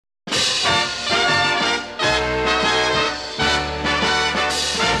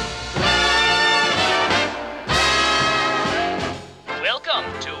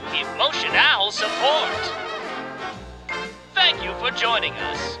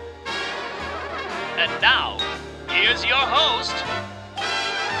And now, here's your host,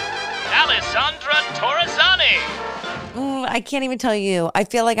 Alessandra Torresani. I can't even tell you. I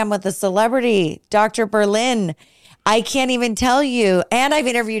feel like I'm with a celebrity, Dr. Berlin. I can't even tell you. And I've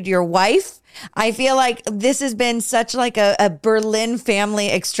interviewed your wife. I feel like this has been such like a Berlin family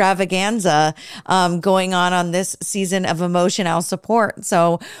extravaganza going on this season of Emotional Support.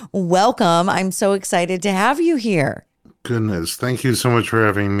 So welcome. I'm so excited to have you here. Goodness. Thank you so much for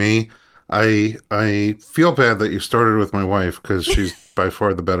having me. I feel bad that you started with my wife because she's by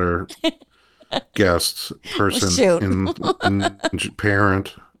far the better guest person in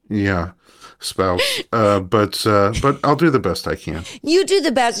parent. Yeah. Spouse. But I'll do the best I can. You do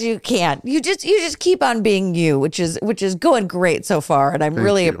the best you can. You just keep on being you, which is going great so far, and I'm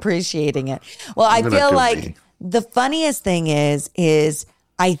really appreciating it. Well, I feel like the funniest thing is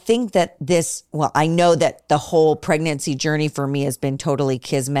I think that I know that the whole pregnancy journey for me has been totally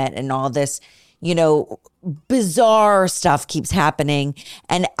kismet, and all this, bizarre stuff keeps happening.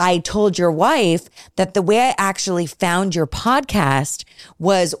 And I told your wife that the way I actually found your podcast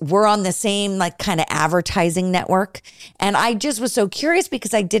was we're on the same like kind of advertising network. And I just was so curious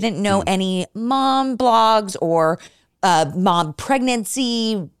because I didn't know any mom blogs or mom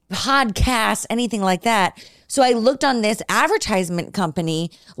pregnancy podcasts, anything like that. So I looked on this advertisement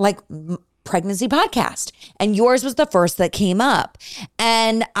company, like pregnancy podcast, and yours was the first that came up.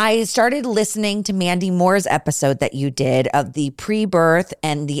 And I started listening to Mandy Moore's episode that you did of the pre-birth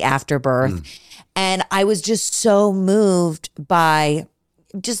and the afterbirth. And I was just so moved by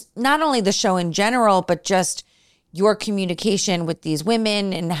just not only the show in general, but just your communication with these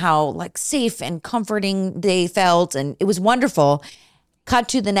women and how like safe and comforting they felt. And it was wonderful. Cut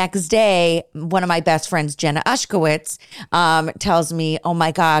to the next day, one of my best friends, Jenna Ushkowitz, tells me, oh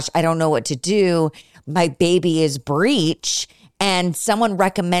my gosh, I don't know what to do. My baby is breech. And someone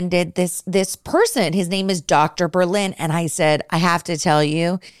recommended this person. His name is Dr. Berlin. And I said, I have to tell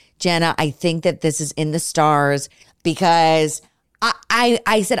you, Jenna, I think that this is in the stars because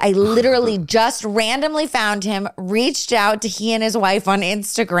I said, I literally just randomly found him, reached out to he and his wife on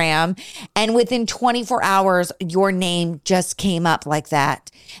Instagram, and within 24 hours, your name just came up like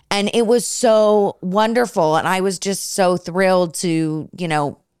that. And it was so wonderful. And I was just so thrilled to,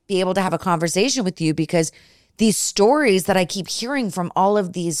 be able to have a conversation with you because these stories that I keep hearing from all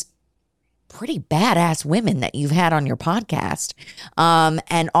of these pretty badass women that you've had on your podcast,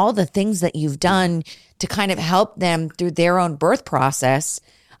 and all the things that you've done to kind of help them through their own birth process.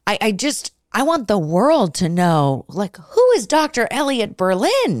 I want the world to know, like, who is Dr. Elliot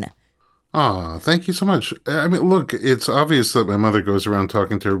Berlin? Oh, thank you so much. I mean, look, it's obvious that my mother goes around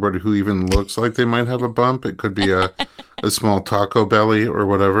talking to everybody who even looks like they might have a bump. It could be a small taco belly or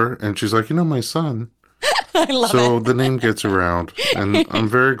whatever. And she's like, my son. I love so it. The name gets around, and I'm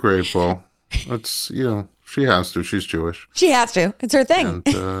very grateful. It's, she has to. She's Jewish. She has to. It's her thing.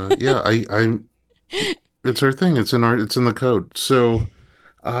 And, it's her thing. It's in the code. So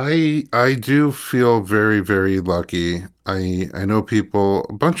I do feel very, very lucky. I know people,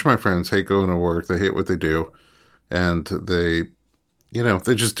 a bunch of my friends hate going to work. They hate what they do. And they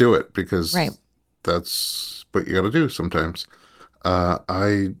just do it because that's what you got to do sometimes.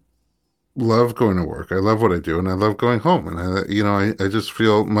 I love going to work. I love what I do, and I love going home. And I just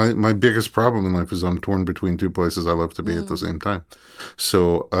feel my biggest problem in life is I'm torn between two places I love to be at the same time.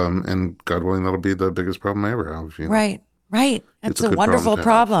 So, and God willing, that'll be the biggest problem I ever have. Right. That's a wonderful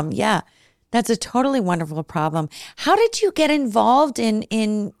problem. Yeah, that's a totally wonderful problem. How did you get involved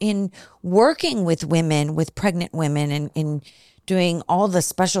in working with women, with pregnant women, and in doing all the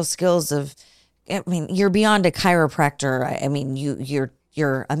special skills of? I mean, you're beyond a chiropractor. I mean,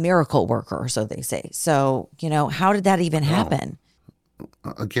 you're a miracle worker, so they say. So, how did that even happen?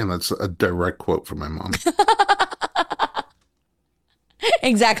 Again, that's a direct quote from my mom.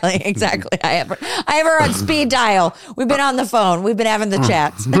 Exactly. I have her on speed dial. We've been on the phone. We've been having the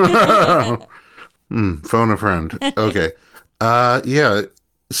chats. Phone a friend. Okay. Yeah.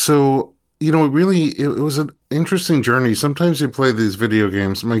 So, it was an interesting journey. Sometimes you play these video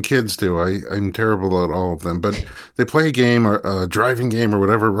games. My kids do. I'm terrible at all of them, but they play a game or a driving game or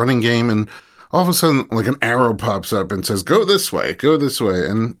whatever, running game, and all of a sudden, like an arrow pops up and says, go this way.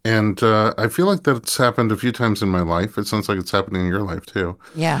 And I feel like that's happened a few times in my life. It sounds like it's happening in your life too.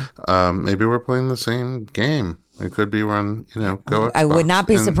 Yeah. Maybe we're playing the same game. It could be on, Go Xbox. I would not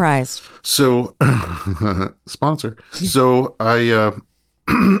be surprised. So, sponsor. So I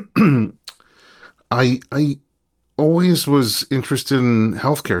always was interested in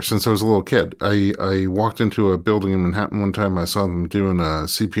healthcare since I was a little kid. I walked into a building in Manhattan one time. I saw them doing a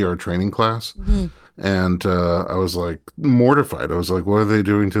CPR training class. And I was like mortified. I was like, what are they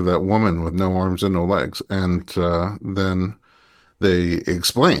doing to that woman with no arms and no legs? And then they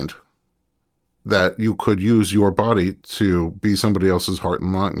explained that you could use your body to be somebody else's heart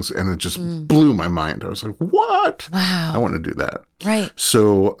and lungs. And it just blew my mind. I was like, what? I Wow. want to do that. Right.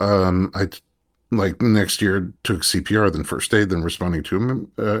 So I like next year took CPR, then first aid, then responding to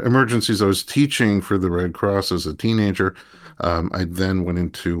emergencies. I was teaching for the Red Cross as a teenager. I then went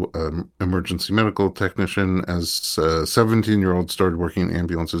into emergency medical technician as a 17-year-old, started working in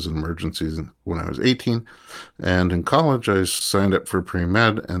ambulances and emergencies when I was 18. And in college, I signed up for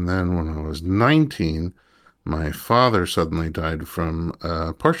pre-med. And then when I was 19, my father suddenly died from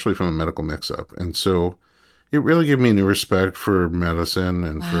partially from a medical mix-up. And so it really gave me a new respect for medicine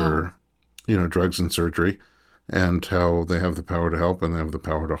and Wow. for, drugs and surgery and how they have the power to help and they have the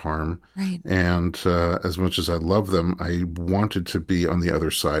power to harm. Right. And as much as I love them, I wanted to be on the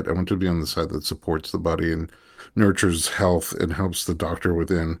other side. I want to be on the side that supports the body and nurtures health and helps the doctor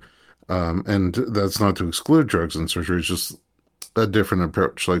within. And that's not to exclude drugs and surgery, it's just a different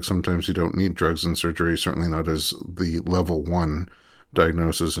approach. Like sometimes you don't need drugs and surgery, certainly not as the level one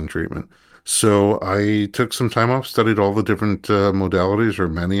diagnosis and treatment. So I took some time off, studied all the different modalities, or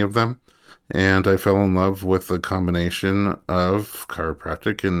many of them, and I fell in love with the combination of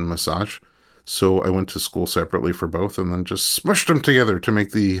chiropractic and massage. So I went to school separately for both and then just smushed them together to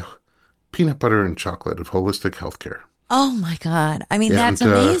make the peanut butter and chocolate of holistic healthcare. Oh my God. I mean, that's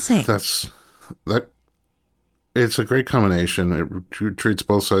And amazing. that's that. It's a great combination. It treats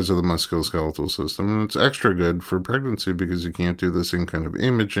both sides of the musculoskeletal system, and it's extra good for pregnancy because you can't do the same kind of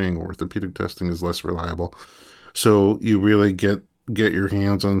imaging. Orthopedic testing is less reliable. So you really get your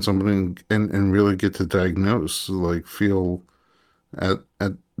hands on somebody and really get to diagnose, like feel at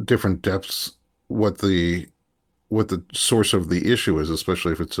different depths what the source of the issue is,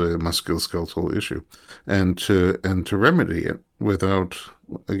 especially if it's a musculoskeletal issue, and to remedy it without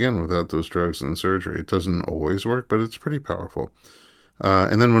those drugs and surgery. It doesn't always work, but it's pretty powerful.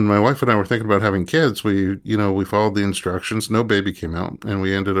 And then when my wife and I were thinking about having kids, we followed the instructions. No baby came out, and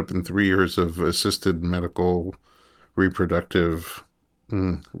we ended up in 3 years of assisted medical reproductive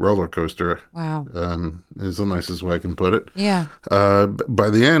roller coaster. Wow. Is the nicest way I can put it. Yeah. By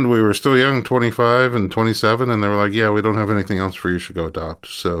the end, we were still young, 25 and 27, and they were like, yeah, we don't have anything else for you. You should go adopt.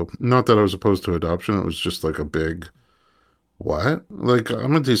 So, not that I was opposed to adoption. It was just like a big, what? Like,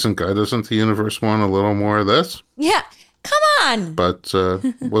 I'm a decent guy. Doesn't the universe want a little more of this? Yeah. Come on. But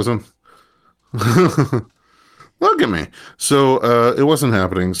wasn't. Look at me. So it wasn't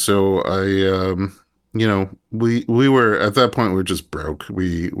happening. So we were at that point we were just broke. Our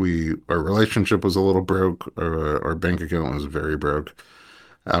relationship was a little broke. Our bank account was very broke.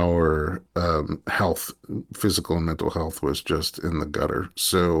 Our health, physical and mental health, was just in the gutter.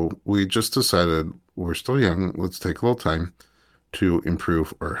 So we just decided we're still young. Let's take a little time to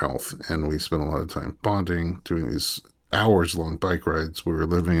improve our health. And we spent a lot of time bonding, doing these hours long bike rides. We were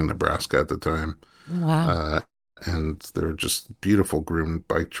living in Nebraska at the time. Wow. And they're just beautiful groomed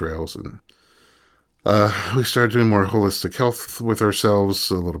bike trails. And we started doing more holistic health with ourselves,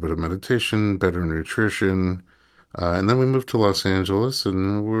 a little bit of meditation, better nutrition. And then we moved to Los Angeles,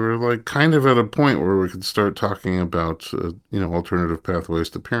 and we were like kind of at a point where we could start talking about, alternative pathways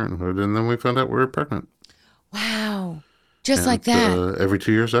to parenthood. And then we found out we were pregnant. Wow. Just And like that. every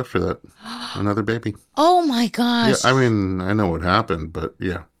 2 years after that, another baby. Oh my Yeah, gosh. I mean, I know what happened, but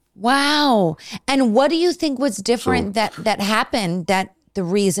yeah. Wow. And what do you think was different So that happened, that the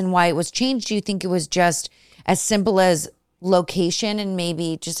reason why it was changed? Do you think it was just as simple as location and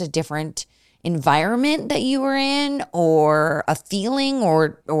maybe just a different environment that you were in, or a feeling,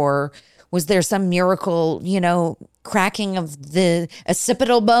 or was there some miracle, cracking of the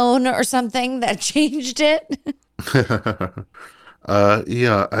occipital bone or something that changed it?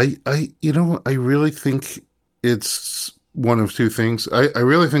 yeah, I really think it's one of two things. I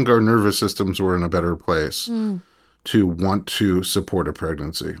really think our nervous systems were in a better place Mm, to want to support a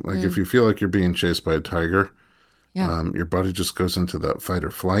pregnancy. Like if mm, you feel like you're being chased by a tiger, yeah. your body just goes into that fight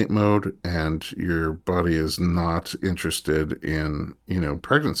or flight mode, and your body is not interested in,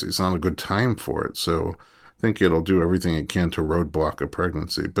 pregnancy. It's not a good time for it. So I think it'll do everything it can to roadblock a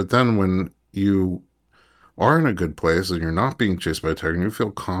pregnancy. But then when you are in a good place and you're not being chased by a tiger and you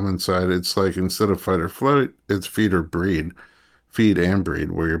feel calm inside, it's like instead of fight or flight, it's feed and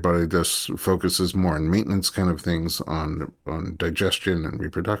breed, where your body just focuses more on maintenance kind of things, on digestion and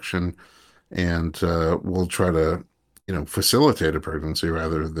reproduction, and will try to, facilitate a pregnancy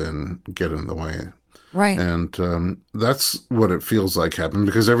rather than get in the way. Right. And that's what it feels like happened,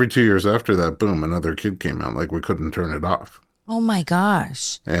 because every 2 years after that, boom, another kid came out. Like we couldn't turn it off. Oh my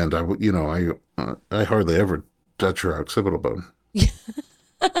gosh. And I hardly ever touch her occipital bone.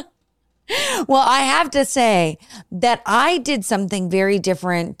 Well, I have to say that I did something very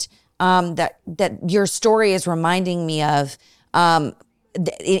different that your story is reminding me of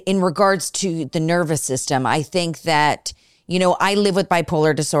in regards to the nervous system. I think that, I live with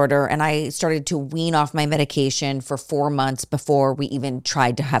bipolar disorder, and I started to wean off my medication for 4 months before we even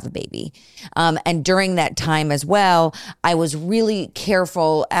tried to have a baby. And during that time as well, I was really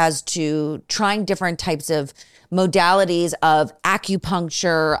careful as to trying different types of modalities of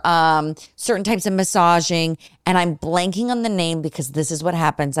acupuncture, certain types of massaging, and I'm blanking on the name because this is what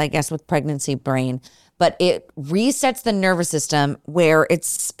happens, I guess, with pregnancy brain. But it resets the nervous system where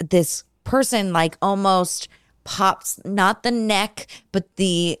it's this person like almost pops not the neck but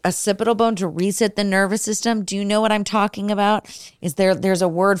the occipital bone to reset the nervous system. Do you know what I'm talking about? There's a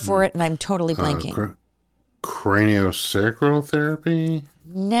word for it and I'm totally blanking. Craniosacral therapy?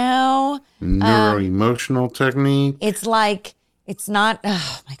 No. Neuro-emotional technique? It's like, it's not,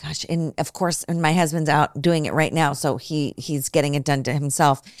 oh my gosh. And of course, and my husband's out doing it right now. So he's getting it done to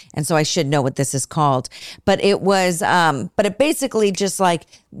himself. And so I should know what this is called. But it was, but it basically just like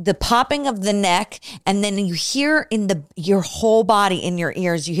the popping of the neck. And then you hear in your whole body, in your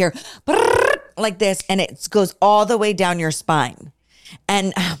ears, you hear like this. And it goes all the way down your spine.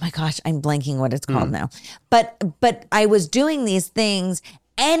 And oh my gosh, I'm blanking what it's called now. But I was doing these things,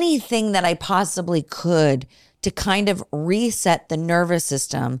 anything that I possibly could to kind of reset the nervous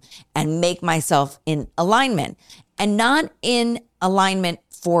system and make myself in alignment, and not in alignment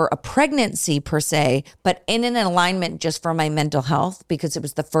for a pregnancy per se, but in an alignment just for my mental health, because it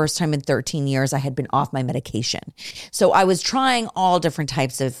was the first time in 13 years I had been off my medication. So I was trying all different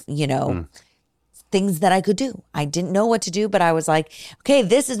types of, things that I could do. I didn't know what to do, but I was like, okay,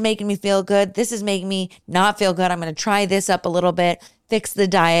 this is making me feel good. This is making me not feel good. I'm going to try this up a little bit, fix the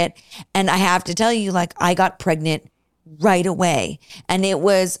diet. And I have to tell you, like, I got pregnant right away. And it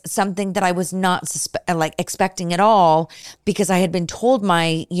was something that I was not expecting at all, because I had been told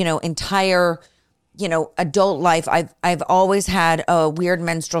my, entire, adult life, I've always had a weird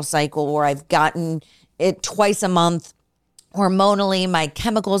menstrual cycle where I've gotten it twice a month. Hormonally, my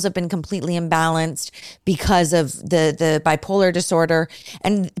chemicals have been completely imbalanced because of the bipolar disorder.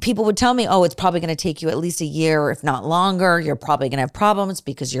 And people would tell me, oh, it's probably going to take you at least a year, if not longer. You're probably going to have problems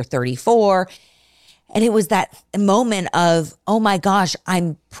because you're 34. And it was that moment of, oh my gosh,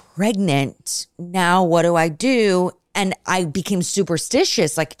 I'm pregnant. Now what do I do? And I became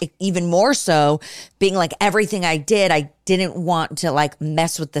superstitious, like even more so, being like everything I didn't want to like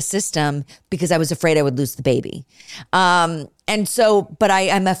mess with the system because I was afraid I would lose the baby. And so, but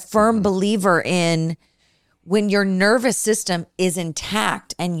I'm a firm believer in when your nervous system is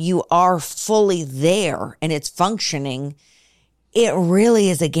intact and you are fully there and it's functioning, it really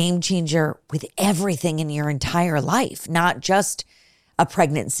is a game changer with everything in your entire life, not just a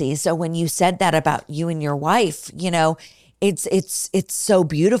pregnancy. So when you said that about you and your wife, it's so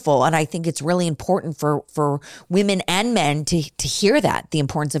beautiful. And I think it's really important for women and men to hear that, the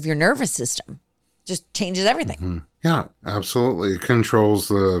importance of your nervous system just changes everything. Mm-hmm. Yeah, absolutely. It controls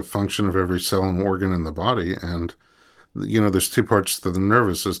the function of every cell and organ in the body. And, there's two parts to the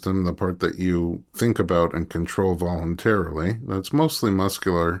nervous system: the part that you think about and control voluntarily. That's mostly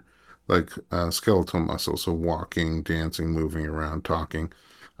muscular, like skeletal muscle. So walking, dancing, moving around, talking,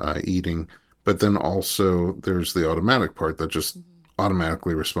 eating. But then also there's the automatic part that just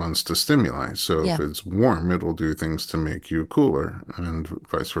automatically responds to stimuli. So if it's warm, it'll do things to make you cooler, and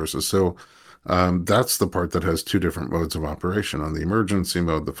vice versa. So that's the part that has two different modes of operation. On the emergency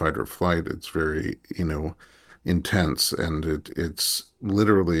mode, the fight or flight, it's very, intense, and it's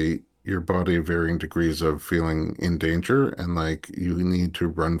literally your body of varying degrees of feeling in danger and like you need to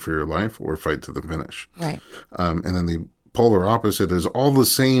run for your life or fight to the finish. Right. And then the polar opposite is all the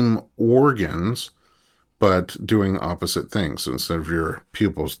same organs, but doing opposite things. So instead of your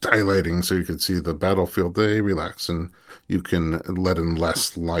pupils dilating so you can see the battlefield, they relax and you can let in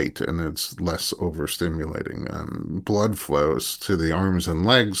less light and it's less overstimulating. Blood flows to the arms and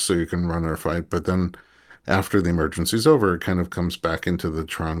legs so you can run or fight, but then after the emergency is over, it kind of comes back into the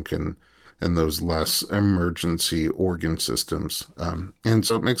trunk and those less emergency organ systems. And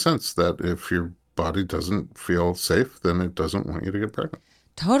so it makes sense that if your body doesn't feel safe, then it doesn't want you to get pregnant.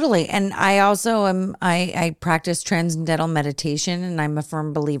 Totally. And I also I practice transcendental meditation, and I'm a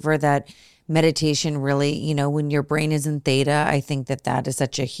firm believer that meditation really, when your brain is in theta, I think that is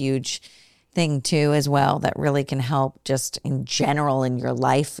such a huge thing too as well that really can help just in general in your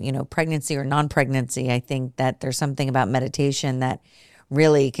life, pregnancy or non-pregnancy. I think that there's something about meditation that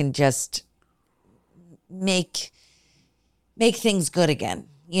really can just make make things good again,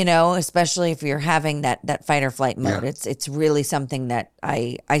 especially if you're having that fight or flight mode. Yeah. It's really something that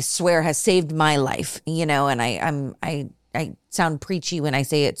I swear has saved my life, and I sound preachy when I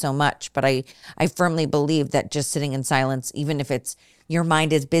say it so much, but I firmly believe that just sitting in silence, even if it's your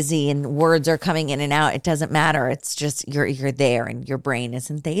mind is busy and words are coming in and out, it doesn't matter. It's just you're there and your brain is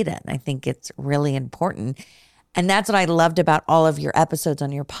in theta. And I think it's really important. And that's what I loved about all of your episodes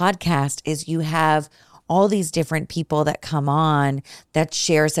on your podcast is you have all these different people that come on that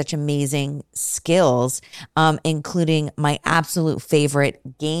share such amazing skills, including my absolute favorite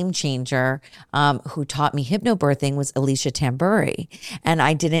game changer who taught me hypnobirthing was Alicia Tamburi. And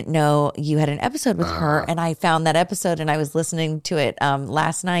I didn't know you had an episode with her. And I found that episode and I was listening to it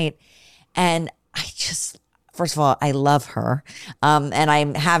last night. And I just, first of all, I love her. And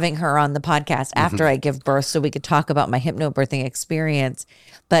I'm having her on the podcast after I give birth so we could talk about my hypnobirthing experience.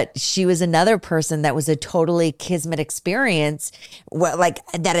 But she was another person that was a totally kismet experience, like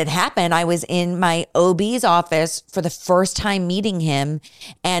that had happened. I was in my OB's office for the first time meeting him,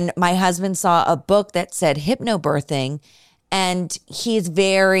 and my husband saw a book that said hypnobirthing. And he's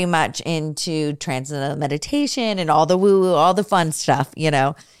very much into transcendental meditation and all the woo-woo, all the fun stuff,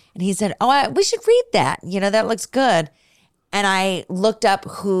 And he said, we should read that. That looks good. And I looked up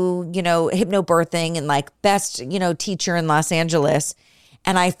who, hypnobirthing and like best, teacher in Los Angeles.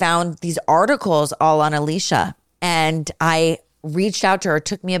 And I found these articles all on Alicia. And I reached out to her. It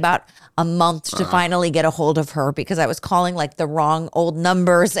took me about a month to finally get a hold of her because I was calling like the wrong old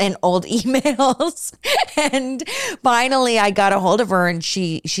numbers and old emails. And finally I got a hold of her and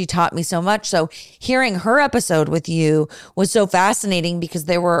she taught me so much. So hearing her episode with you was so fascinating because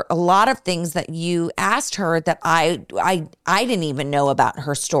there were a lot of things that you asked her that I didn't even know about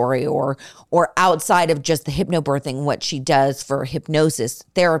her story or outside of just the hypnobirthing, what she does for hypnosis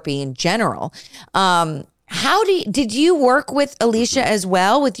therapy in general. Did you work with Alicia as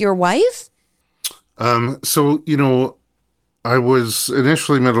well with your wife? So, I was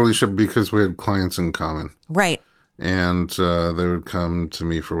initially met Alicia because we had clients in common. Right. And they would come to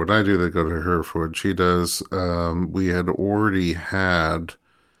me for what I do. They go to her for what she does. We had already had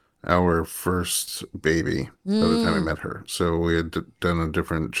our first baby by the time I met her. So we had done a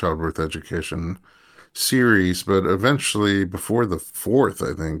different childbirth education series, but eventually before the fourth,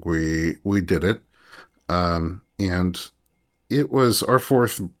 I think we did it. And it was, our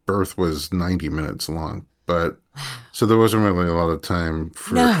fourth birth was 90 minutes long, but so there wasn't really a lot of time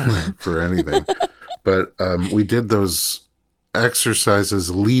for anything, but, we did those exercises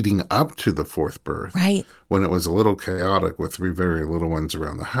leading up to the fourth birth, right? When it was a little chaotic with three very little ones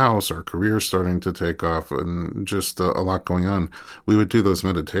around the house, our career starting to take off and just a lot going on. We would do those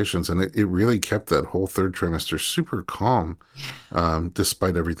meditations and it really kept that whole third trimester super calm,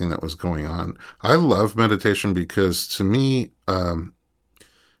 despite everything that was going on. I love meditation because to me, I'm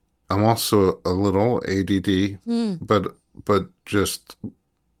also a little ADD, but just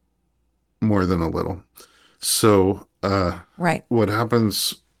more than a little. So, right. What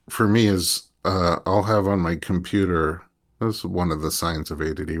happens for me is I'll have on my computer, that's one of the signs of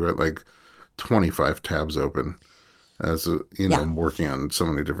ADD, right? Like 25 tabs open as I'm working on so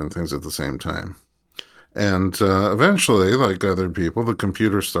many different things at the same time. And eventually, like other people, the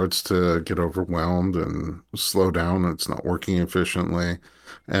computer starts to get overwhelmed and slow down. It's not working efficiently.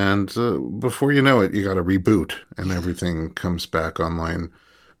 And before you know it, you got to reboot and everything comes back online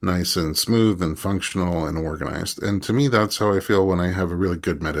nice and smooth and functional and organized. And to me, that's how I feel when I have a really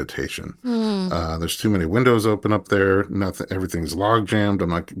good meditation. There's too many windows open up there. Everything's log jammed. I'm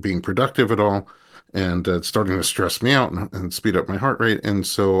not being productive at all. And it's starting to stress me out and speed up my heart rate. And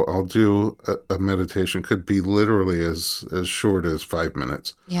so I'll do a meditation. Could be literally as short as 5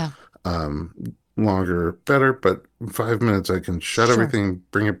 minutes. Yeah. Longer, better, but 5 minutes I can shut everything,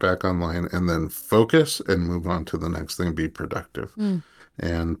 bring it back online, and then focus and move on to the next thing, be productive.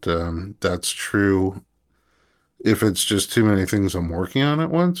 And that's true if it's just too many things I'm working on at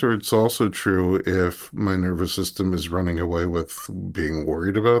once, or it's also true if my nervous system is running away with being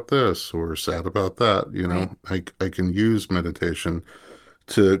worried about this or sad about that. I can use meditation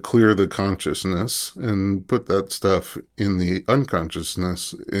to clear the consciousness and put that stuff in the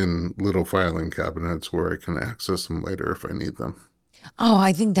unconsciousness in little filing cabinets where I can access them later if I need them. Oh,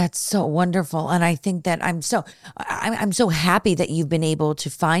 I think that's so wonderful. And I think that I'm so happy that you've been able to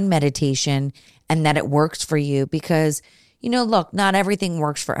find meditation and that it works for you because, look, not everything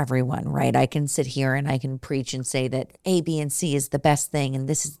works for everyone, right? I can sit here and I can preach and say that A, B, and C is the best thing and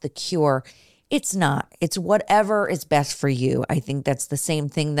this is the cure. It's not. It's whatever is best for you. I think that's the same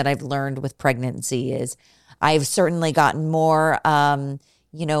thing that I've learned with pregnancy is I've certainly gotten more,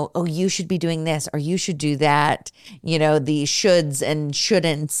 oh, you should be doing this or you should do that, the shoulds and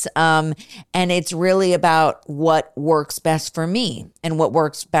shouldn'ts. And it's really about what works best for me and what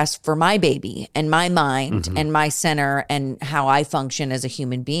works best for my baby and my mind and my center and how I function as a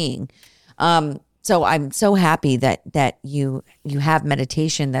human being. So I'm so happy that you have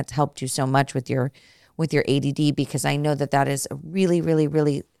meditation that's helped you so much with your ADD, because I know that is a really, really,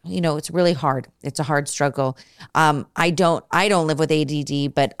 really, it's really hard. It's a hard struggle. I don't live with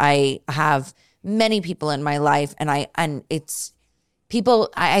ADD, but I have many people in my life, and it's people.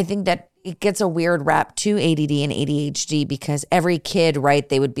 I think that it gets a weird rap to ADD and ADHD because every kid, right?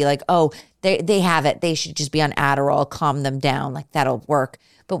 They would be like, oh, they have it. They should just be on Adderall, calm them down, like that'll work.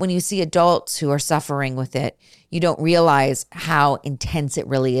 But when you see adults who are suffering with it, you don't realize how intense it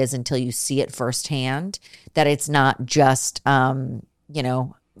really is until you see it firsthand, that it's not just, a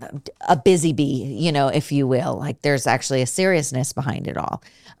busy bee, if you will. Like there's actually a seriousness behind it all.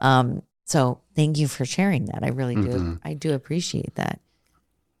 So thank you for sharing that. I really do. I do appreciate that.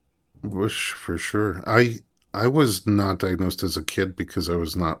 Wish for sure. I was not diagnosed as a kid because I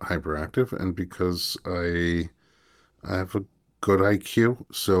was not hyperactive and because I have a good IQ.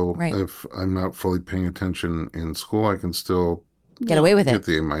 So if I'm not fully paying attention in school, I can still get away with it. Get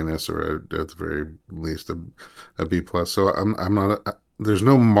the A- or at the very least a B plus. So I'm not. There's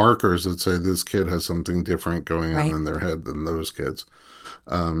no markers that say this kid has something different going on in their head than those kids.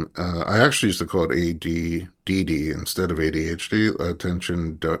 I actually used to call it ADD instead of ADHD,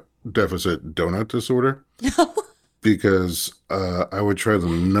 attention deficit donut disorder. Because I would try to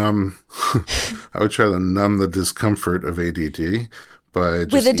numb the discomfort of ADD by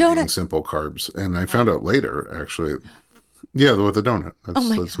just eating simple carbs. And I found out later, actually, with a donut.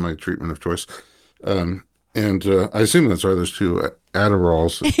 That's my treatment of choice. And I assume that's why there's two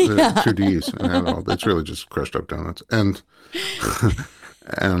Adderalls, two Ds in Adderall. It's really just crushed up donuts. And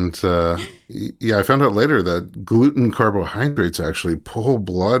I found out later that gluten carbohydrates actually pull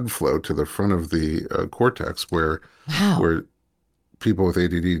blood flow to the front of the cortex, where people with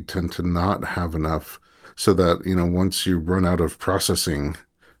ADD tend to not have enough, so that once you run out of processing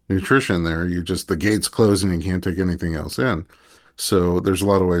nutrition, the gates close and you can't take anything else in. So there's a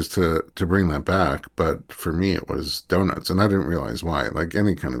lot of ways to bring that back, but for me it was donuts, and I didn't realize why. Like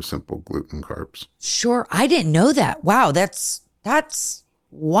any kind of simple gluten carbs. Sure, I didn't know that. Wow, that's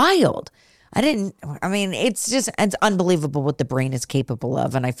wild. It's unbelievable what the brain is capable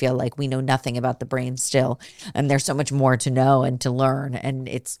of. And I feel like we know nothing about the brain still. And there's so much more to know and to learn. And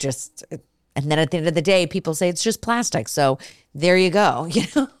it's just, and then at the end of the day, people say it's just plastic. So there you go.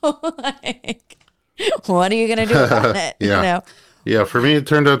 What are you going to do about it? Yeah. For me, it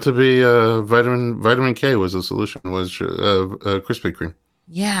turned out to be vitamin K was the solution, was Krispy Kreme.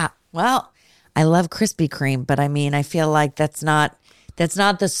 Yeah. Well, I love Krispy Kreme, but I feel like that's not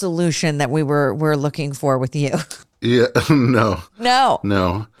the solution that we're looking for with you. Yeah, no.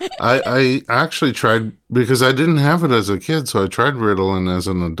 I actually tried, because I didn't have it as a kid, so I tried Ritalin as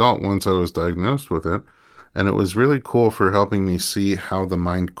an adult once I was diagnosed with it, and it was really cool for helping me see how the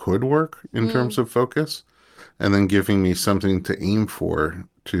mind could work in terms of focus, and then giving me something to aim for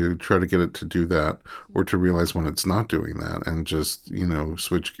to try to get it to do that, or to realize when it's not doing that and just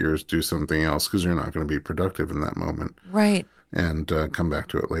switch gears, do something else, because you're not going to be productive in that moment. Right. And come back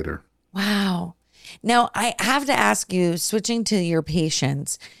to it later. Wow. Now, I have to ask you, switching to your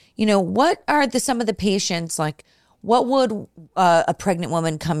patients, what are some of the patients, like, what would a pregnant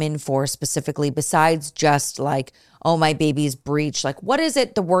woman come in for specifically, besides just like, oh, my baby's breech? Like, what is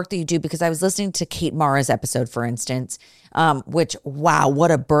it, the work that you do? Because I was listening to Kate Mara's episode, for instance, which, wow,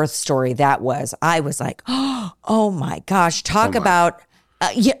 what a birth story that was. I was like, oh my gosh, talk about...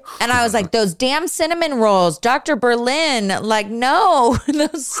 and I was like, those damn cinnamon rolls, Dr. Berlin, like, no,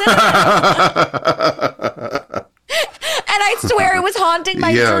 those cinnamon rolls. And I swear it was haunting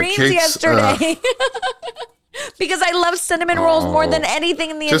my dreams yesterday. Because I love cinnamon rolls more than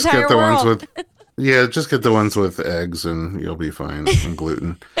anything in the entire world. Just get the ones with eggs and you'll be fine, and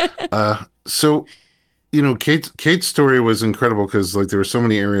gluten. So, Kate's story was incredible because there were so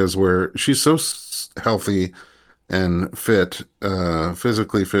many areas where she's so healthy and fit,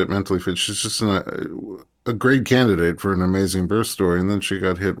 physically fit, mentally fit. She's just a great candidate for an amazing birth story. And then she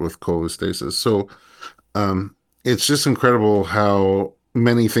got hit with cholestasis. So it's just incredible how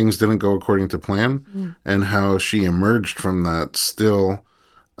many things didn't go according to plan, and how she emerged from that still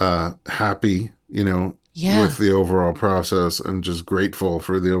happy, with the overall process, and just grateful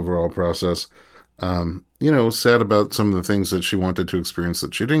for the overall process. sad about some of the things that she wanted to experience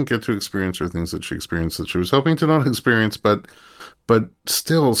that she didn't get to experience, or things that she experienced that she was hoping to not experience, but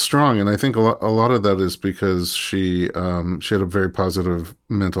still strong. And I think a lot of that is because she had a very positive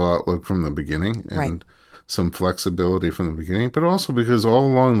mental outlook from the beginning, Right. and some flexibility from the beginning, but also because all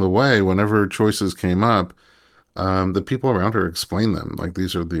along the way, whenever choices came up, the people around her explained them. Like,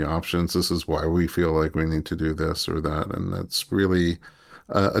 these are the options. This is why we feel like we need to do this or that. And that's really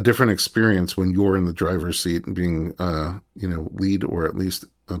a different experience when you're in the driver's seat and being, lead, or at least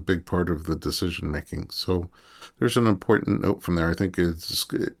a big part of the decision making. So there's an important note from there. I think it's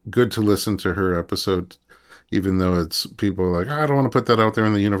good to listen to her episode, even though it's people are like, "Oh, I don't want to put that out there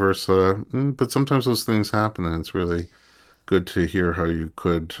in the universe." But sometimes those things happen, and it's really good to hear how you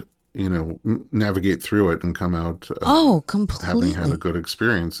could, navigate through it and come out Oh, having had a completely. good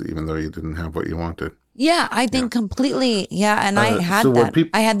experience, even though you didn't have what you wanted. Yeah, I Yeah. think completely. Yeah, and I So had what that.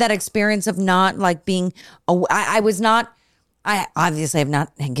 people, I had that experience of not like being. I was not. I obviously have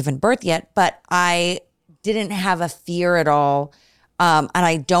not given birth yet, but I didn't have a fear at all, and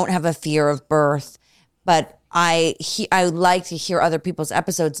I don't have a fear of birth. But I would like to hear other people's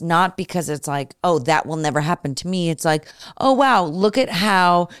episodes, not because it's like, oh, that will never happen to me. It's like, oh wow, look at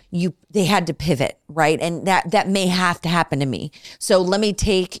how they had to pivot, right? And that may have to happen to me. So let me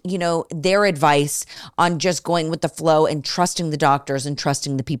take, their advice on just going with the flow and trusting the doctors and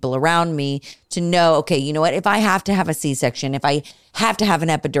trusting the people around me to know, okay, you know what? If I have to have a C-section, if I have to have an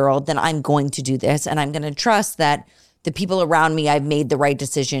epidural, then I'm going to do this, and I'm going to trust that the people around me, I've made the right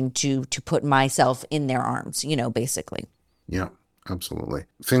decision to put myself in their arms, basically. yeah, absolutely.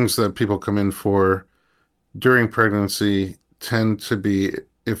 Things that people come in for during pregnancy tend to be,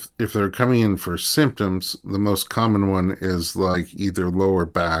 if they're coming in for symptoms, the most common one is like either lower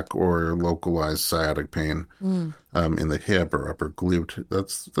back or localized sciatic pain in the hip or upper glute.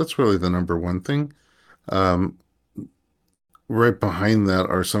 That's really the number one thing. Um, right behind that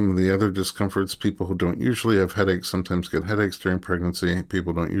are some of the other discomforts. People who don't usually have headaches sometimes get headaches during pregnancy.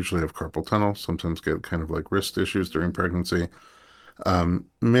 People don't usually have carpal tunnel, sometimes get kind of like wrist issues during pregnancy.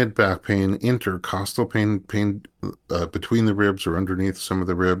 Mid back pain, intercostal pain between the ribs or underneath some of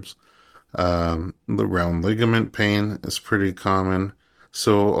the ribs. The round ligament pain is pretty common.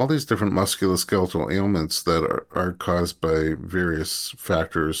 So all these different musculoskeletal ailments that are caused by various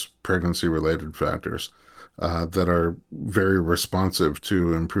factors, pregnancy-related factors, that are very responsive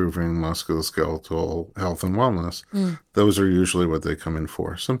to improving musculoskeletal health and wellness. Those are usually what they come in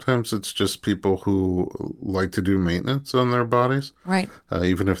for. Sometimes it's just people who like to do maintenance on their bodies, Right.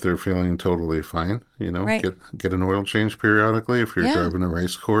 even if they're feeling totally fine. Right. Get an oil change periodically. If you're Yeah. driving a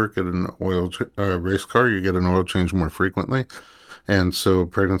race car, race car, you get an oil change more frequently. And so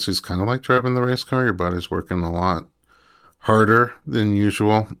pregnancy is kind of like driving the race car. Your body's working a lot harder than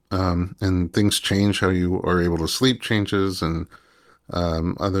usual, and things change. How you are able to sleep changes, and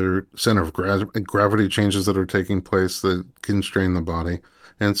other center of gravity changes that are taking place that can strain the body.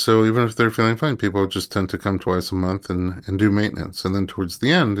 And so even if they're feeling fine, people just tend to come twice a month and do maintenance. And then towards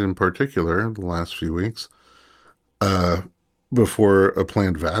the end, in particular, the last few weeks, uh, before a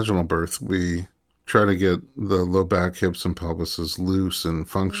planned vaginal birth, we try to get the low back, hips, and pelvis as loose and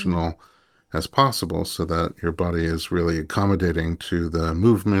functional as possible, so that your body is really accommodating to the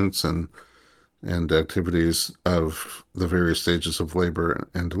movements and activities of the various stages of labor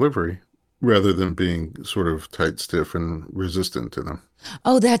and delivery, rather than being sort of tight, stiff, and resistant to them.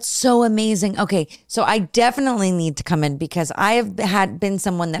 Oh, that's so amazing. Okay, so I definitely need to come in because I have been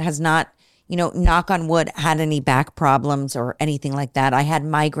someone that has not, knock on wood, had any back problems or anything like that. I had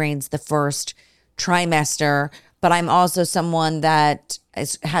migraines the first trimester, but I'm also someone that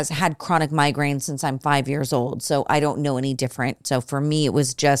has had chronic migraines since I'm 5 years old. So I don't know any different. So for me, it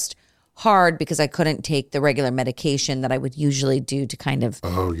was just hard because I couldn't take the regular medication that I would usually do to kind of,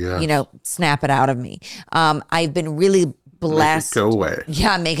 Oh, yeah. snap it out of me. I've been really blessed. Go away.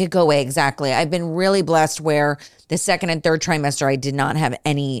 Yeah, make it go away. Exactly. I've been really blessed where the second and third trimester, I did not have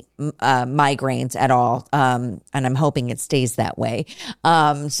any migraines at all. And I'm hoping it stays that way.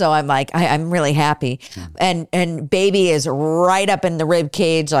 So I'm like, I'm really happy. And baby is right up in the rib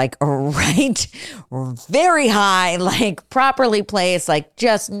cage, like right, very high, like properly placed, like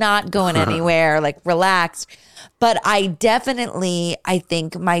just not going anywhere, like relaxed. But I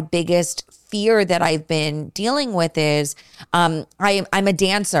think my biggest fear that I've been dealing with is I'm a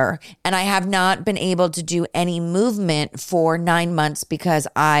dancer and I have not been able to do any movement for 9 months because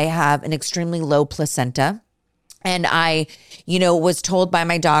I have an extremely low placenta. And I, was told by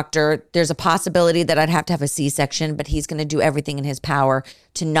my doctor, there's a possibility that I'd have to have a C-section, but he's going to do everything in his power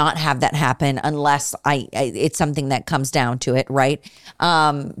to not have that happen unless it's something that comes down to it, right?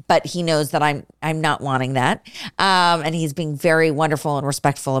 But he knows that I'm not wanting that. And he's being very wonderful and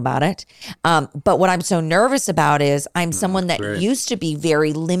respectful about it. But what I'm so nervous about is I'm someone that used to be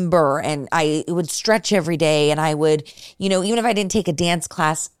very limber, and I would stretch every day, and I would, even if I didn't take a dance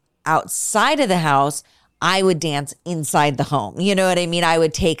class outside of the house, I would dance inside the home. You know what I mean? I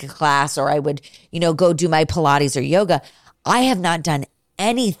would take a class, or I would, go do my Pilates or yoga. I have not done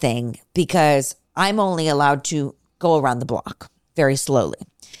anything because I'm only allowed to go around the block very slowly.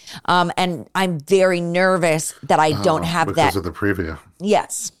 And I'm very nervous that I don't have because of the previa.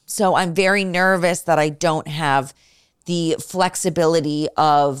 Yes. So I'm very nervous that I don't have the flexibility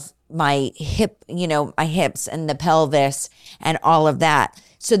of my hip, my hips and the pelvis and all of that.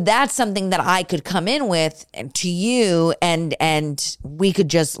 So that's something that I could come in with to you, and we could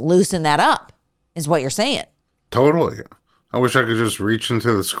just loosen that up, is what you're saying. Totally. I wish I could just reach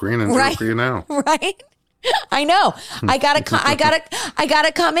into the screen and do it for you now. Right. I know. I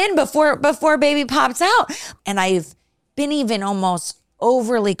gotta come in before baby pops out. And I've been even almost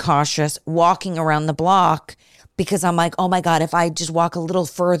overly cautious walking around the block, because I'm like, oh my God, if I just walk a little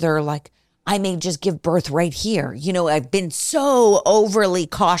further, like, I may just give birth right here. I've been so overly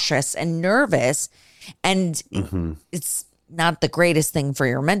cautious and nervous, and it's not the greatest thing for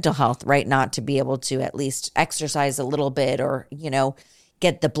your mental health, right? Not to be able to at least exercise a little bit, or,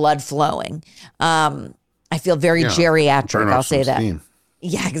 get the blood flowing. I feel very geriatric. I'll say that. Steam.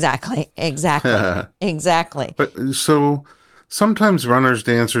 Yeah, exactly. Exactly. But so sometimes runners,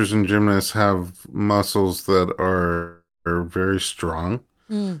 dancers, and gymnasts have muscles that are very strong.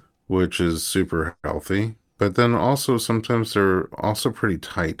 Which is super healthy. But then also sometimes they're also pretty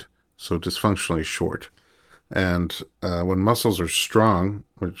tight, so dysfunctionally short. And when muscles are strong,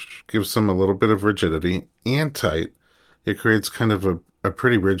 which gives them a little bit of rigidity, and tight, it creates kind of a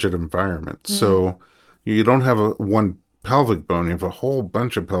pretty rigid environment. So you don't have one pelvic bone, you have a whole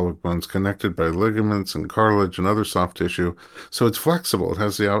bunch of pelvic bones connected by ligaments and cartilage and other soft tissue. So it's flexible. It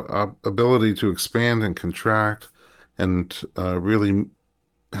has the ability to expand and contract, and really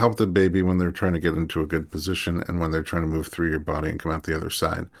help the baby when they're trying to get into a good position and when they're trying to move through your body and come out the other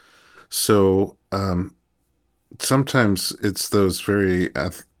side. So sometimes it's those very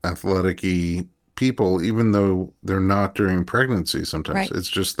athletic-y people, even though they're not during pregnancy. Sometimes it's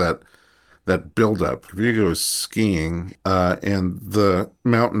just that buildup. If you go skiing and the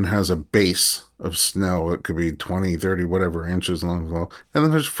mountain has a base of snow, it could be 20, 30, whatever inches long, and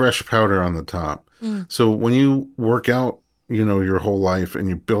then there's fresh powder on the top. So when you work out, your whole life, and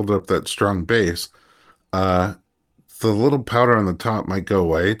you build up that strong base, the little powder on the top might go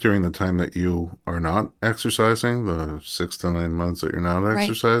away during the time that you are not exercising, the 6 to 9 months that you're not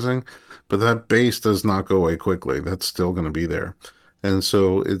exercising, but that base does not go away quickly. That's still going to be there. And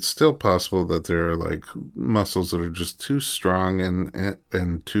so it's still possible that there are like muscles that are just too strong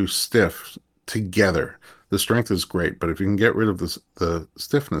and too stiff together. The strength is great, but if you can get rid of the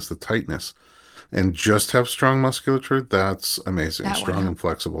stiffness, the tightness, and just have strong musculature, that's amazing. Strong and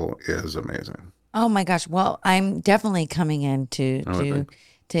flexible is amazing. Oh my gosh. Well, I'm definitely coming in to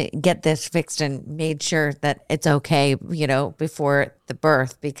get this fixed and made sure that it's okay, before the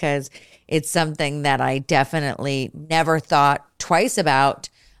birth, because it's something that I definitely never thought twice about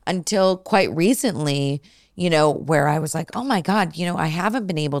until quite recently, where I was like, oh my God, I haven't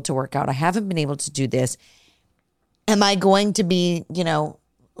been able to work out. I haven't been able to do this. Am I going to be,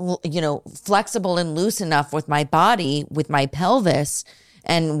 flexible and loose enough with my body, with my pelvis,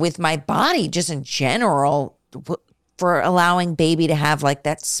 and with my body just in general, for allowing baby to have like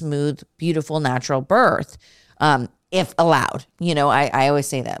that smooth, beautiful, natural birth, if allowed. I always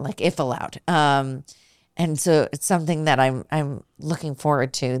say that, like, if allowed. And so it's something that I'm looking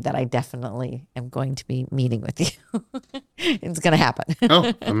forward to, that I definitely am going to be meeting with you. It's going to happen.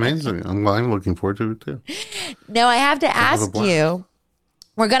 Oh, amazing. I'm looking forward to it too. Now I have to ask you,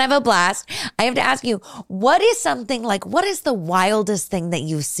 we're going to have a blast. I have to ask you, what is the wildest thing that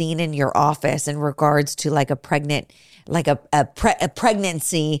you've seen in your office in regards to like a pregnancy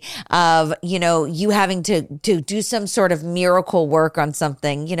of, you having to do some sort of miracle work on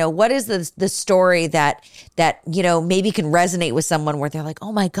something? What is the story that, maybe can resonate with someone where they're like,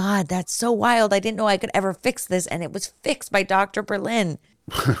 oh my God, that's so wild. I didn't know I could ever fix this. And it was fixed by Dr. Berlin.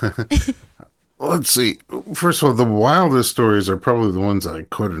 Let's see. First of all, the wildest stories are probably the ones I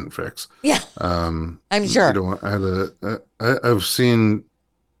couldn't fix. Yeah, I'm sure. I've seen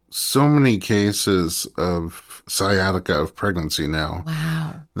so many cases of sciatica of pregnancy now.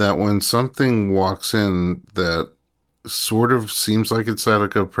 Wow. That when something walks in that sort of seems like it's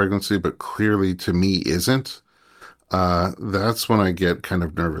sciatica of pregnancy, but clearly to me isn't, that's when I get kind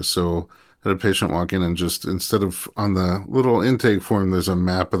of nervous. So I had a patient walk in and just instead of on the little intake form, there's a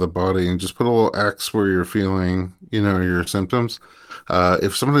map of the body and just put a little X where you're feeling, your symptoms.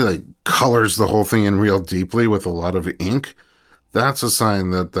 If somebody like colors the whole thing in real deeply with a lot of ink, that's a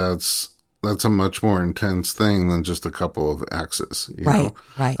sign that that's a much more intense thing than just a couple of X's. Right.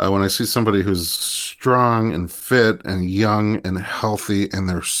 Right. When I see somebody who's strong and fit and young and healthy, and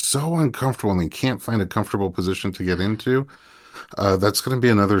they're so uncomfortable and they can't find a comfortable position to get into, that's going to be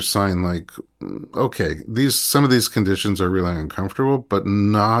another sign. Like, okay, some of these conditions are really uncomfortable, but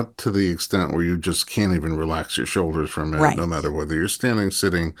not to the extent where you just can't even relax your shoulders for a minute, Right. no matter whether you're standing,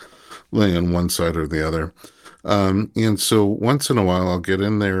 sitting, laying on one side or the other. And so once in a while, I'll get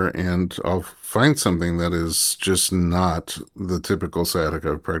in there and I'll find something that is just not the typical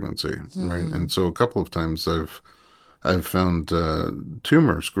sciatica of pregnancy, right? And so a couple of times I've found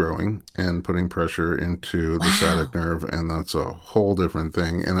tumors growing and putting pressure into the sciatic nerve, and that's a whole different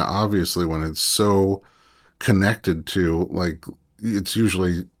thing. And obviously, when it's so connected to, like, it's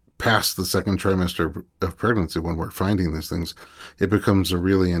usually past the second trimester of pregnancy when we're finding these things, it becomes a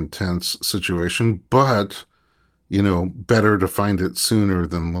really intense situation. But better to find it sooner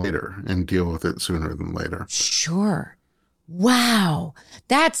than later and deal with it sooner than later. Sure. Wow.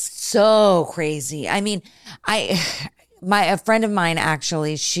 That's so crazy. I mean, a friend of mine,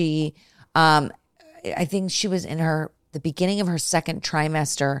 actually, she, I think she was in the beginning of her second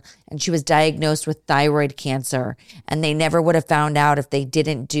trimester, and she was diagnosed with thyroid cancer, and they never would have found out if they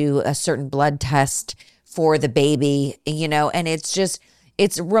didn't do a certain blood test for the baby, and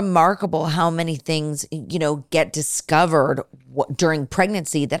it's remarkable how many things, get discovered during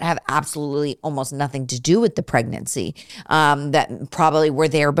pregnancy that have absolutely almost nothing to do with the pregnancy, that probably were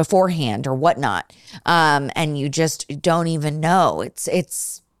there beforehand or whatnot. And you just don't even know.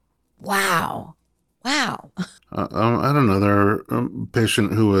 It's wow. Wow. I don't know. There a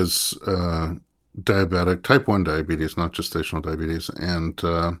patient who was diabetic, type 1 diabetes, not gestational diabetes, and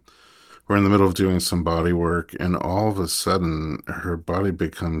we're in the middle of doing some body work, and all of a sudden her body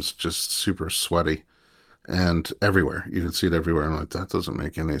becomes just super sweaty and everywhere. You can see it everywhere. I'm like, that doesn't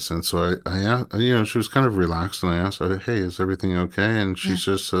make any sense. So I asked, she was kind of relaxed, and I asked her, hey, is everything okay? And she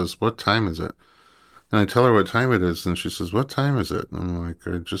just says, what time is it? And I tell her what time it is, and she says, what time is it? And I'm like,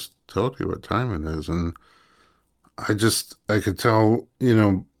 I just told you what time it is. And I could tell,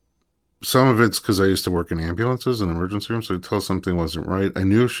 some of it's because I used to work in ambulances and emergency rooms, so I could tell something wasn't right. I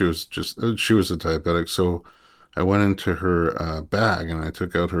knew she was a diabetic, so I went into her bag and I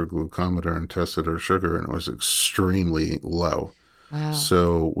took out her glucometer and tested her sugar, and it was extremely low. Wow.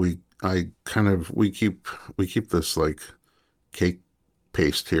 So we keep this like cake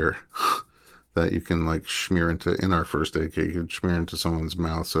paste here that you can like smear in our first aid kit. You can smear into someone's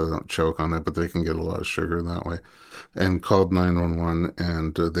mouth so they don't choke on it, but they can get a lot of sugar that way. And called 911,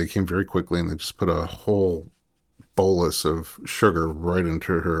 and they came very quickly, and they just put a whole bolus of sugar right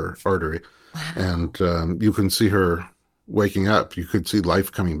into her artery. Wow. And you can see her waking up. You could see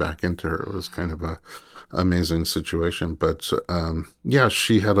life coming back into her. It was kind of a amazing situation. But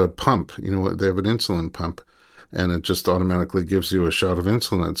she had a pump. They have an insulin pump, and it just automatically gives you a shot of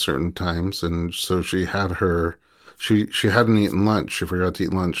insulin at certain times. And so she hadn't eaten lunch. She forgot to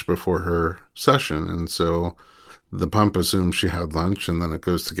eat lunch before her session, and so the pump assumes she had lunch, and then it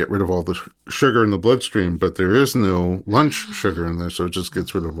goes to get rid of all the sugar in the bloodstream, but there is no lunch sugar in there, so it just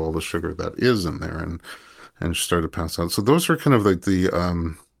gets rid of all the sugar that is in there, and she started to pass out. So those are kind of like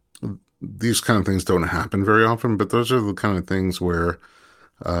these kind of things don't happen very often, but those are the kind of things where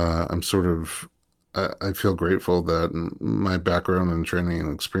I'm sort of, I feel grateful that my background and training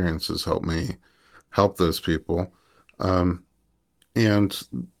and experience has helped me help those people. And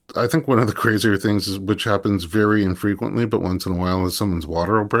I think one of the crazier things which happens very infrequently, but once in a while, is someone's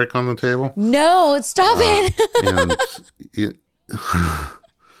water will break on the table. No, stop it.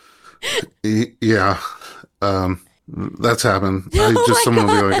 That's happened. Someone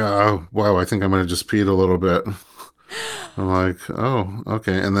will be like, oh, wow, I think I might have just peed a little bit. I'm like, oh,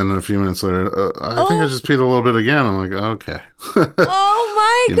 okay. And then a few minutes later, I think I just peed a little bit again. I'm like, okay.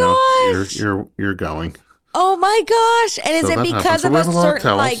 Oh my gosh. You're going. Oh my gosh. And is it because of a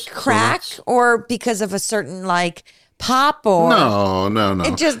certain like crack or because of a certain like pop or No.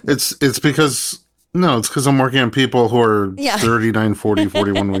 It's because I'm working on people who are 39, 40,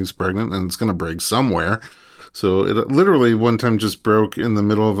 41 weeks pregnant, and it's going to break somewhere. So it literally one time just broke in the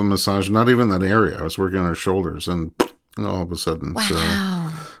middle of a massage, not even that area. I was working on her shoulders, and all of a sudden.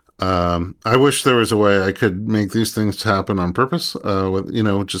 Wow. I wish there was a way I could make these things happen on purpose,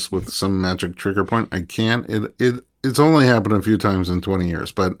 with, just with some magic trigger point. I can't. It's only happened a few times in 20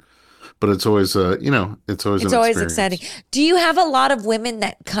 years, but it's always it's always It's an always experience. exciting. Do you have a lot of women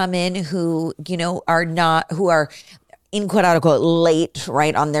that come in who, who are in quote unquote late,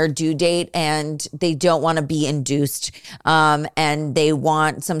 right, on their due date, and they don't want to be induced, and they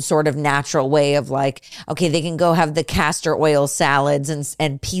want some sort of natural way of like, okay, they can go have the castor oil salads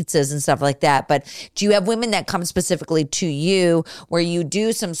and pizzas and stuff like that. But do you have women that come specifically to you where you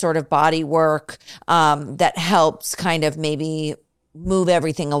do some sort of body work that helps kind of maybe move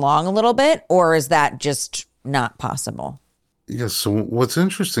everything along a little bit, or is that just not possible? Yes. So what's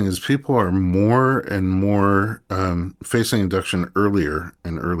interesting is people are more and more facing induction earlier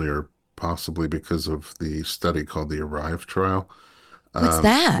and earlier, possibly because of the study called the ARRIVE trial, What's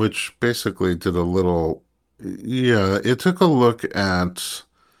that? which basically did a little, yeah, it took a look at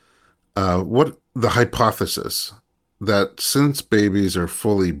what the hypothesis that since babies are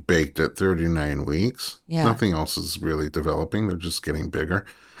fully baked at 39 weeks, Yeah. nothing else is really developing. They're just getting bigger.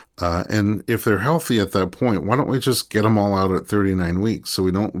 And if they're healthy at that point, why don't we just get them all out at 39 weeks so we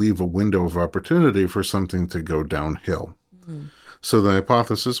don't leave a window of opportunity for something to go downhill? Mhm. So the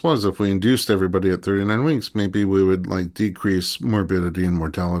hypothesis was if we induced everybody at 39 weeks, maybe we would like decrease morbidity and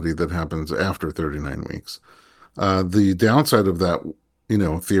mortality that happens after 39 weeks. The downside of that,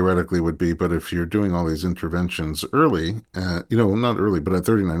 theoretically would be, but if you're doing all these interventions early, not early, but at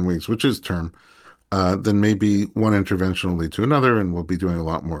 39 weeks, which is term, then maybe one intervention will lead to another, and we'll be doing a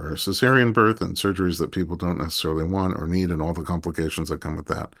lot more cesarean birth and surgeries that people don't necessarily want or need, and all the complications that come with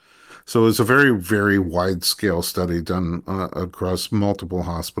that. So it's a very, very wide scale study done across multiple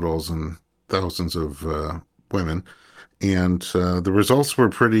hospitals and thousands of women, and the results were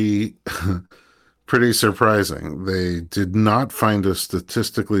pretty, pretty surprising. They did not find a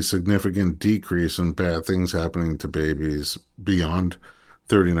statistically significant decrease in bad things happening to babies beyond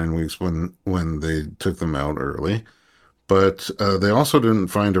 39 weeks when they took them out early. But they also didn't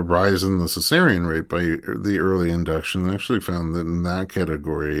find a rise in the cesarean rate by the early induction. They actually found that in that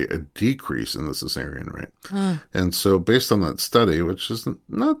category, a decrease in the cesarean rate. And so based on that study, which is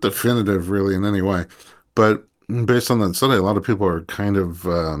not definitive really in any way, but based on that study, a lot of people are kind of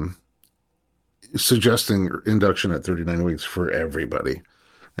suggesting induction at 39 weeks for everybody.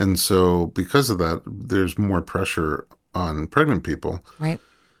 And so because of that, there's more pressure on pregnant people, Right.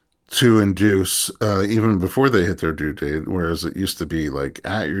 to induce even before they hit their due date, whereas it used to be like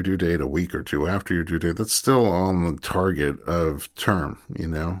at your due date, a week or two after your due date. That's still on the target of term,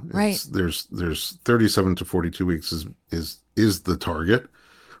 Right. There's 37 to 42 weeks is the target,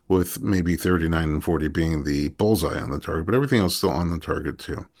 with maybe 39 and 40 being the bullseye on the target, but everything else is still on the target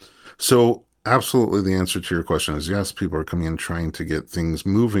too. So absolutely, the answer to your question is yes, people are coming in trying to get things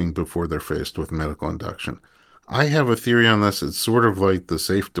moving before they're faced with medical induction. I have a theory on this. It's sort of like the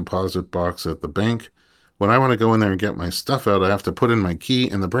safe deposit box at the bank. When I want to go in there and get my stuff out, I have to put in my key,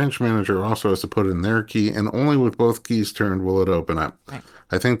 and the branch manager also has to put in their key, and only with both keys turned will it open up. Right.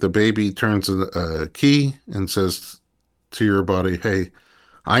 I think the baby turns a key and says to your body, hey,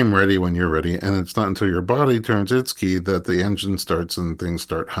 I'm ready when you're ready. And it's not until your body turns its key that the engine starts and things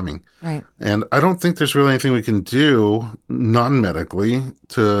start humming. Right. And I don't think there's really anything we can do non-medically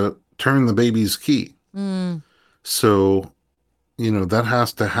to turn the baby's key. So, that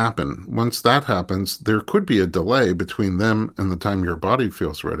has to happen. Once that happens, there could be a delay between them and the time your body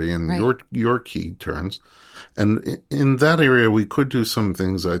feels ready and Right. your key turns. And in that area, we could do some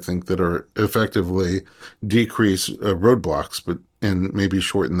things, I think, that are effectively decrease roadblocks, and maybe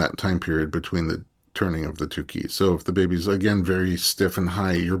shorten that time period between the turning of the two keys. So if the baby's, again, very stiff and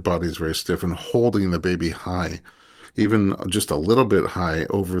high, your body's very stiff, and holding the baby high, even just a little bit high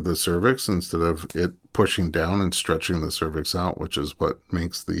over the cervix instead of it pushing down and stretching the cervix out, which is what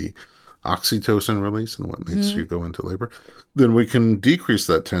makes the oxytocin release and what makes you go into labor, then we can decrease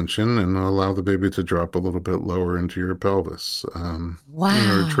that tension and allow the baby to drop a little bit lower into your pelvis. Wow.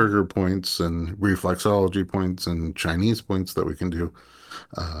 There are trigger points and reflexology points and Chinese points that we can do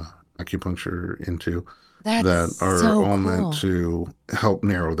acupuncture into That's that are so all cool. meant to help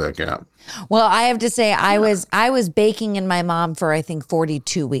narrow that gap. Well, I have to say, I was baking in my mom for I think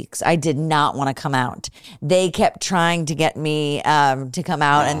 42 weeks. I did not want to come out. They kept trying to get me to come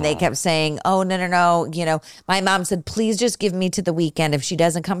out, and they kept saying, "Oh no." My mom said, "Please just give me to the weekend. If she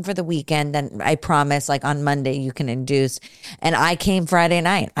doesn't come for the weekend, then I promise, like on Monday you can induce." And I came Friday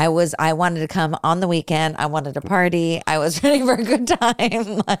night. I wanted to come on the weekend. I wanted to party. I was ready for a good time.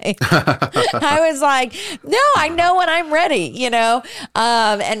 I was like, "No, I know when I'm ready."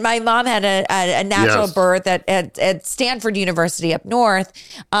 And my mom had a natural Yes. birth at Stanford University up north.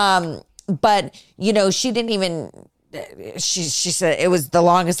 But, she didn't even, she said it was the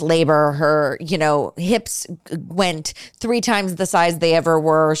longest labor. Her, hips went 3 times the size they ever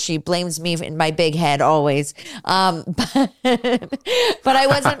were. She blames me in my big head always. But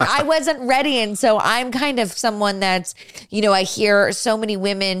I wasn't ready. And so I'm kind of someone that's, I hear so many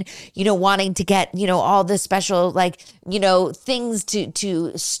women, wanting to get, all the special, things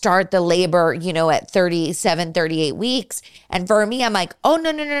to start the labor, at 37, 38 weeks. And for me, I'm like, oh,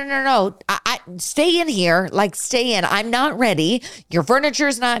 no. I stay in here, stay in. I'm not ready. Your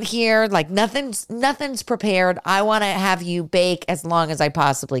furniture's not here. Nothing's prepared. I want to have you bake as long as I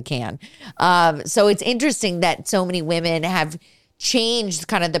possibly can. So it's interesting that so many women have changed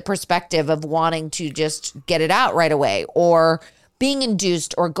kind of the perspective of wanting to just get it out right away, or being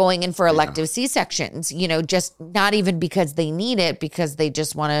induced, or going in for elective C-sections, just not even because they need it, because they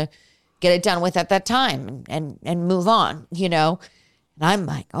just want to get it done with at that time and move on, And I'm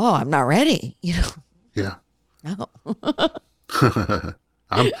like, oh, I'm not ready, Yeah. No.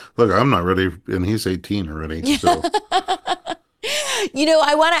 I'm not ready, and he's 18 already. So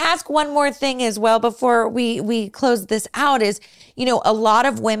I want to ask one more thing as well before we close this out is, a lot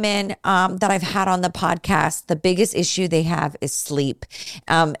of women that I've had on the podcast, the biggest issue they have is sleep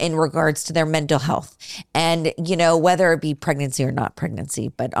in regards to their mental health. And, whether it be pregnancy or not pregnancy,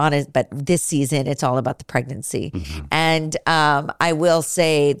 but this season, it's all about the pregnancy. Mm-hmm. And I will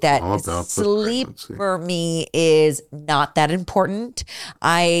say that sleep for me is not that important.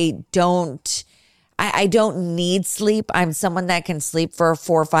 I don't need sleep. I'm someone that can sleep for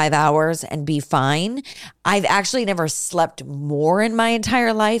 4 or 5 hours and be fine. I've actually never slept more in my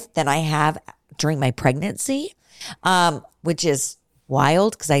entire life than I have during my pregnancy, which is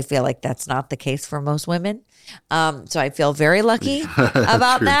wild because I feel like that's not the case for most women. So I feel very lucky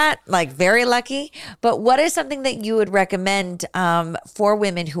about that, very lucky. But what is something that you would recommend for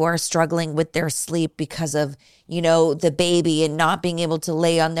women who are struggling with their sleep because of, the baby and not being able to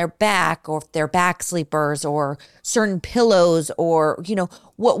lay on their back, or if they're back sleepers, or certain pillows, or,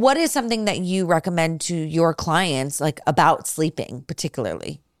 what is something that you recommend to your clients, about sleeping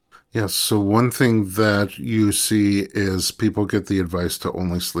particularly? Yes. So one thing that you see is people get the advice to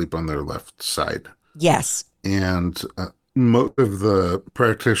only sleep on their left side. Yes. And most of the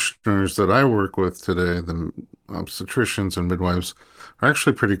practitioners that I work with today, the obstetricians and midwives, are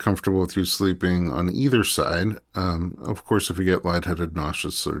actually pretty comfortable with you sleeping on either side. Of course, if you get lightheaded,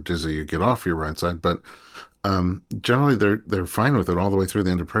 nauseous, or dizzy, you get off your right side. But generally, they're fine with it all the way through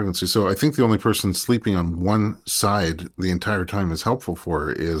the end of pregnancy. So I think the only person sleeping on one side the entire time is helpful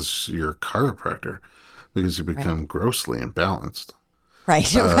for is your chiropractor, because you become grossly imbalanced.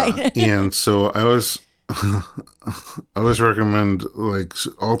 Right. Right. And so I always recommend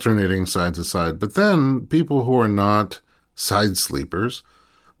alternating side to side. But then people who are not side sleepers,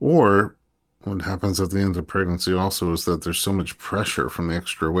 or what happens at the end of pregnancy also is that there's so much pressure from the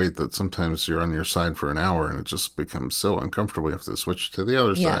extra weight that sometimes you're on your side for an hour and it just becomes so uncomfortable. You have to switch to the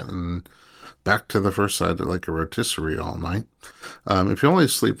other side and back to the first side like a rotisserie all night. If you only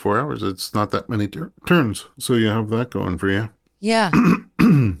sleep 4 hours, it's not that many turns. So you have that going for you. Yeah.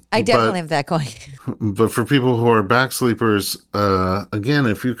 I definitely have that going. But for people who are back sleepers, again,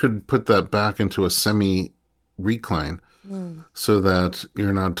 if you could put that back into a semi recline so that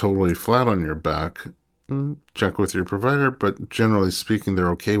you're not totally flat on your back, check with your provider. But generally speaking, they're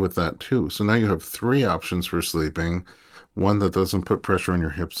okay with that too. So now you have 3 options for sleeping. One that doesn't put pressure on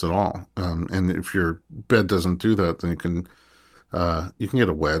your hips at all. And if your bed doesn't do that, then you can get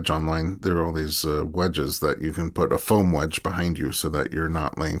a wedge online. There are all these wedges that you can put a foam wedge behind you so that you're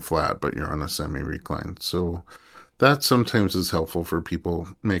not laying flat, but you're on a semi-recline. So that sometimes is helpful for people,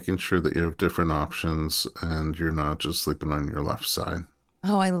 making sure that you have different options and you're not just sleeping on your left side.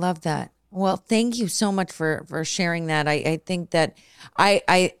 Oh, I love that. Well, thank you so much for sharing that. I think that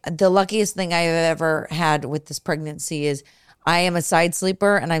the luckiest thing I've ever had with this pregnancy is I am a side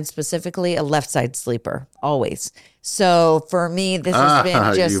sleeper, and I'm specifically a left side sleeper always. So for me, this has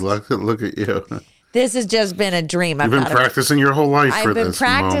been just look at you. This has just been a dream. You've been practicing your whole life for this moment.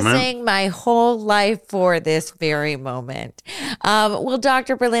 I've been practicing my whole life for this very moment. Well,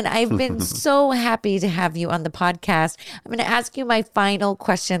 Dr. Berlin, I've been so happy to have you on the podcast. I'm going to ask you my final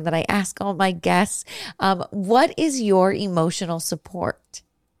question that I ask all my guests. What is your emotional support?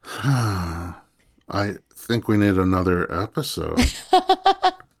 I think we need another episode.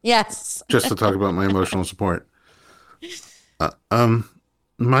 Yes. Just to talk about my emotional support.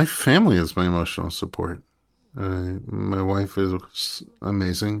 My family is my emotional support. My wife is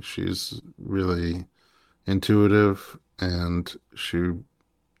amazing. She's really intuitive and she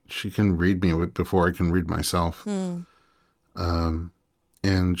can read me before I can read myself.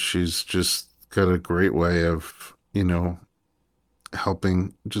 And she's just got a great way of,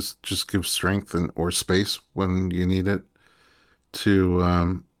 helping just give strength or space when you need it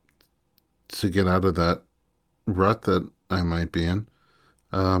to get out of that rut that I might be in.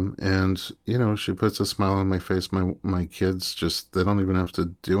 And she puts a smile on my face. My kids they don't even have to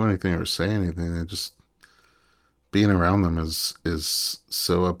do anything or say anything. They just being around them is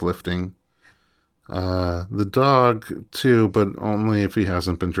so uplifting. The dog too, but only if he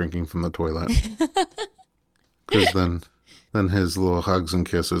hasn't been drinking from the toilet. Because then his little hugs and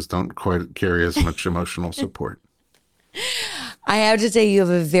kisses don't quite carry as much emotional support. I have to say, you have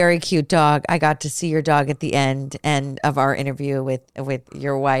a very cute dog. I got to see your dog at the end of our interview with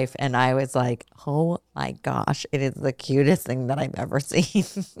your wife, and I was like, oh my gosh, it is the cutest thing that I've ever seen.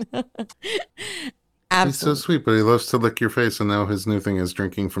 Absolutely. He's so sweet, but he loves to lick your face, and now his new thing is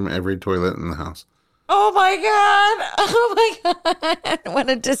drinking from every toilet in the house. Oh my God. Oh my God. What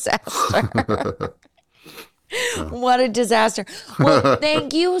a disaster. What a disaster. Well,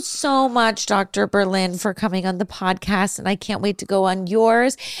 thank you so much, Dr. Berlin, for coming on the podcast. And I can't wait to go on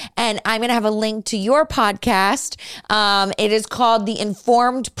yours. And I'm going to have a link to your podcast. It is called the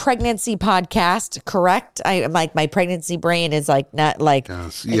Informed Pregnancy Podcast, correct? My pregnancy brain is not like.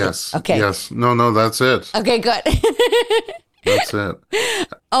 Yes. Okay. Yes. No, that's it. Okay, good. That's it.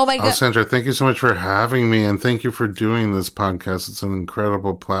 Oh my God. Alessandra, thank you so much for having me, and thank you for doing this podcast. It's an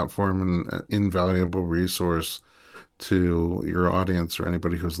incredible platform and an invaluable resource to your audience or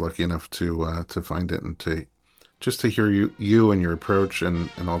anybody who's lucky enough to find it and to hear you and your approach and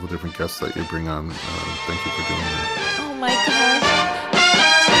all the different guests that you bring on. Thank you for doing that. Oh my gosh.